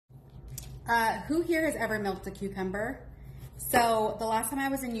Who here has ever milked a cucumber? So the last time I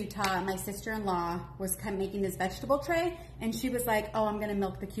was in Utah, my sister-in-law was making this vegetable tray, and she was like, oh, I'm gonna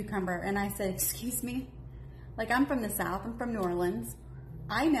milk the cucumber. And I said, excuse me? Like, I'm from the South, I'm from New Orleans.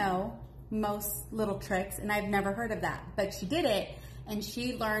 I know most little tricks, and I've never heard of that. But she did it, and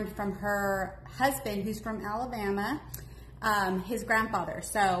she learned from her husband, who's from Alabama, his grandfather.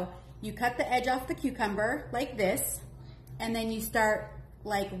 So you cut the edge off the cucumber like this, and then you start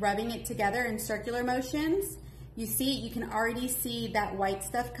like rubbing it together in circular motions. You see, you can already see that white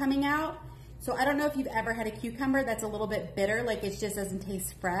stuff coming out. So I don't know if you've ever had a cucumber that's a little bit bitter, like it just doesn't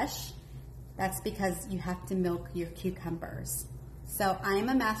taste fresh. That's because you have to milk your cucumbers. So I am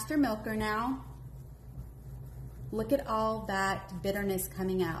a master milker now. Look at all that bitterness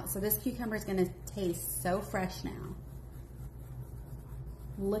coming out. So this cucumber is gonna taste so fresh now.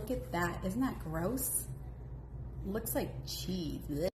 Look at that, isn't that gross? Looks like cheese.